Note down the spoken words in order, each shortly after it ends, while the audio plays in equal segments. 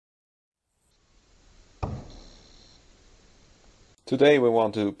Today we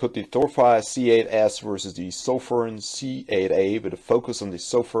want to put the Thorfire C8S versus the Sofirn C8A with a focus on the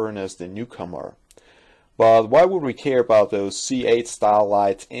Sofirn as the newcomer. But why would we care about those C8 style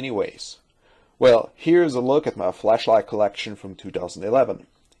lights anyways? Well, here's a look at my flashlight collection from 2011.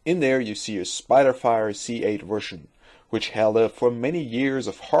 In there you see a Thorfire C8 version, which held up for many years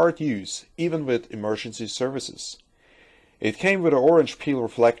of hard use, even with emergency services. It came with an orange peel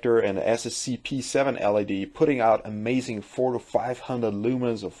reflector and an SSCP7 LED putting out amazing 400 to 500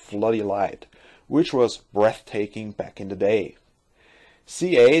 lumens of floody light, which was breathtaking back in the day.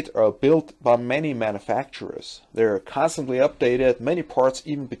 C8 are built by many manufacturers. They're constantly updated, many parts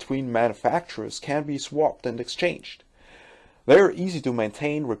even between manufacturers can be swapped and exchanged. They're easy to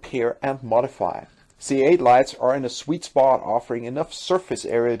maintain, repair and modify. C8 lights are in a sweet spot, offering enough surface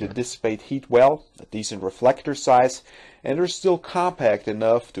area to dissipate heat well, a decent reflector size, and they're still compact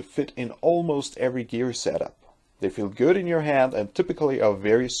enough to fit in almost every gear setup. They feel good in your hand and typically are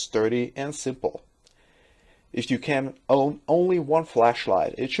very sturdy and simple. If you can own only one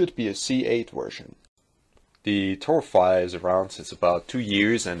flashlight, it should be a C8 version. The Thorfire is around since about 2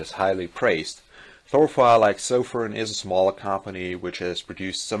 years and is highly praised. Thorfire, like Sofirn, is a smaller company which has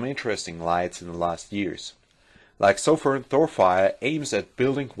produced some interesting lights in the last years. Like Sofirn, Thorfire aims at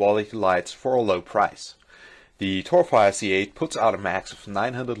building quality lights for a low price. The Thorfire C8 puts out a max of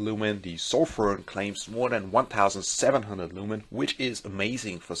 900 lumen, the Sofirn claims more than 1700 lumen, which is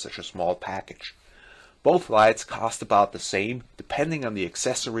amazing for such a small package. Both lights cost about the same, depending on the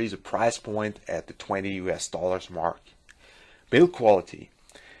accessories, a price point at the $20 mark. Build quality.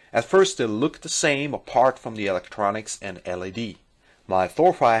 At first they look the same apart from the electronics and LED. My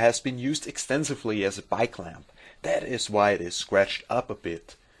Thorfire has been used extensively as a bike lamp. That is why it is scratched up a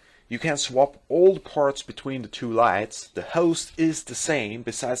bit. You can swap all the parts between the two lights. The host is the same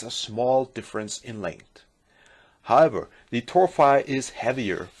besides a small difference in length. However, the Thorfire is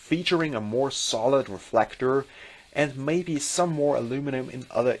heavier, featuring a more solid reflector and maybe some more aluminum in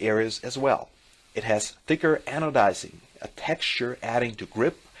other areas as well. It has thicker anodizing, a texture adding to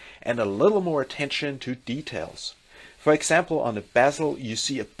grip, and a little more attention to details. For example, on the bezel you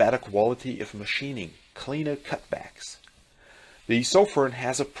see a better quality of machining, cleaner cutbacks. The Sofirn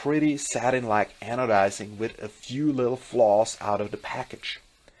has a pretty satin-like anodizing with a few little flaws out of the package.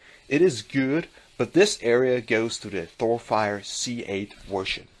 It is good, but this area goes to the Thorfire C8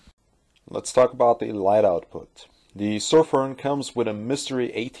 version. Let's talk about the light output. The Sofirn comes with a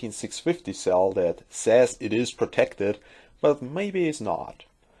mystery 18650 cell that says it is protected, but maybe it's not.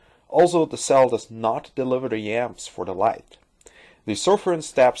 Also, the cell does not deliver the amps for the light. The Sofirn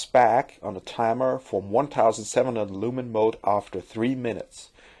steps back on the timer from 1700 lumen mode after 3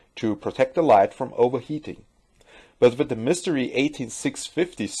 minutes to protect the light from overheating. But with the mystery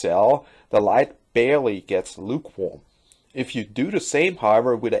 18650 cell, the light barely gets lukewarm. If you do the same,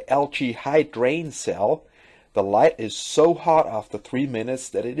 however, with a LG high drain cell, the light is so hot after 3 minutes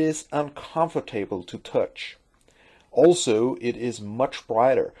that it is uncomfortable to touch. Also, it is much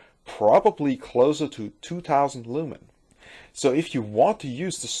brighter, probably closer to 2000 lumen. So if you want to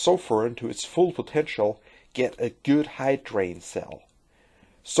use the Sofirn to its full potential, get a good high drain cell.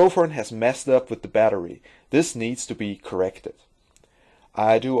 Sofirn has messed up with the battery. This needs to be corrected.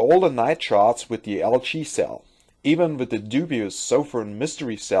 I do all the night shots with the LG cell. Even with the dubious Sofirn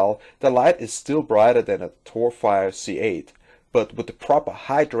mystery cell, the light is still brighter than a Thorfire C8, but with the proper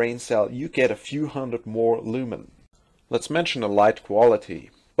high drain cell you get a few hundred more lumen. Let's mention the light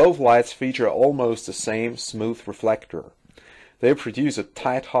quality. Both lights feature almost the same smooth reflector. They produce a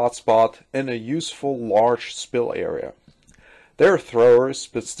tight hotspot and a useful large spill area. They're throwers,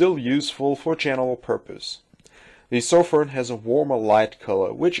 but still useful for general purpose. The Sofirn has a warmer light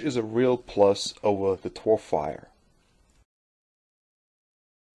color, which is a real plus over the Thorfire.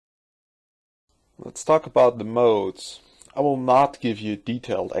 Let's talk about the modes. I will not give you a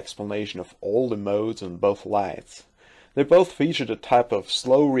detailed explanation of all the modes on both lights. They both feature the type of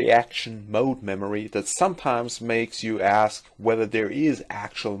slow reaction mode memory that sometimes makes you ask whether there is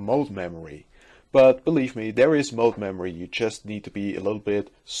actual mode memory. But believe me, there is mode memory, you just need to be a little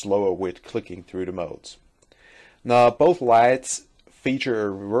bit slower with clicking through the modes. Now both lights feature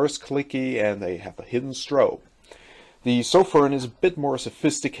a reverse clicky and they have a hidden strobe. The Sofirn is a bit more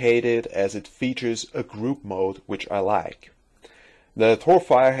sophisticated as it features a group mode, which I like. The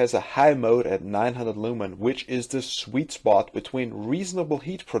Thorfire has a high mode at 900 lumen, which is the sweet spot between reasonable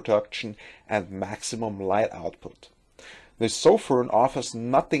heat production and maximum light output. The Sofirn offers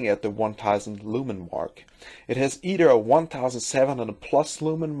nothing at the 1000 lumen mark. It has either a 1700 plus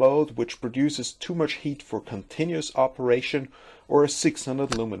lumen mode, which produces too much heat for continuous operation, or a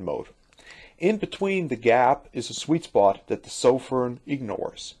 600 lumen mode. In between the gap is a sweet spot that the Sofirn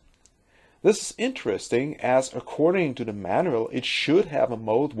ignores. This is interesting as according to the manual it should have a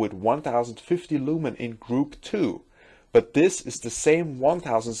mode with 1050 lumen in group 2, but this is the same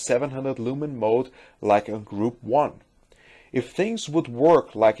 1700 lumen mode like in group 1. If things would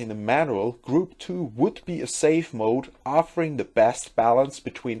work like in the manual, group 2 would be a safe mode offering the best balance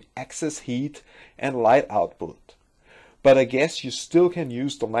between excess heat and light output. But I guess you still can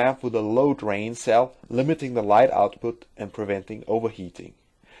use the lamp with a low drain cell, limiting the light output and preventing overheating.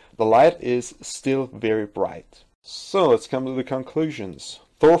 The light is still very bright. So let's come to the conclusions.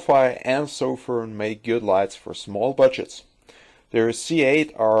 Thorfire and Sofirn make good lights for small budgets. Their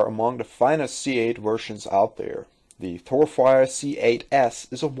C8 are among the finest C8 versions out there. The Thorfire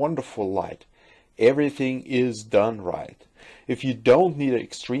C8S is a wonderful light. Everything is done right. If you don't need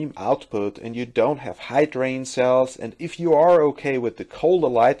extreme output and you don't have high drain cells, and if you are okay with the colder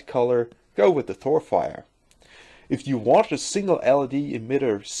light color, go with the Thorfire. If you want a single LED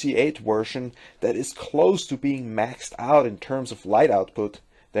emitter C8 version that is close to being maxed out in terms of light output,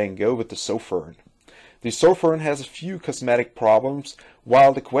 then go with the Sofirn. The Sofirn has a few cosmetic problems,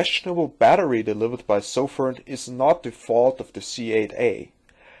 while the questionable battery delivered by Sofirn is not the fault of the C8A.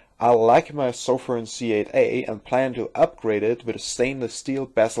 I like my Sofirn C8A and plan to upgrade it with a stainless steel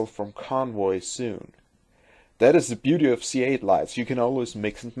bezel from Convoy soon. That is the beauty of C8 lights, you can always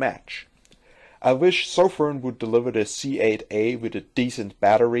mix and match. I wish Sofirn would deliver the C8A with a decent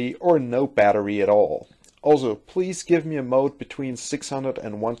battery or no battery at all. Also, please give me a mode between 600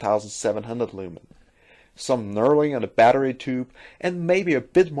 and 1700 lumen. Some knurling on the battery tube and maybe a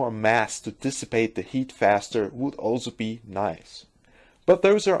bit more mass to dissipate the heat faster would also be nice. But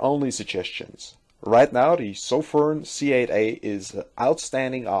those are only suggestions. Right now the Sofirn C8A is an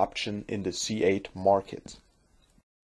outstanding option in the C8 market.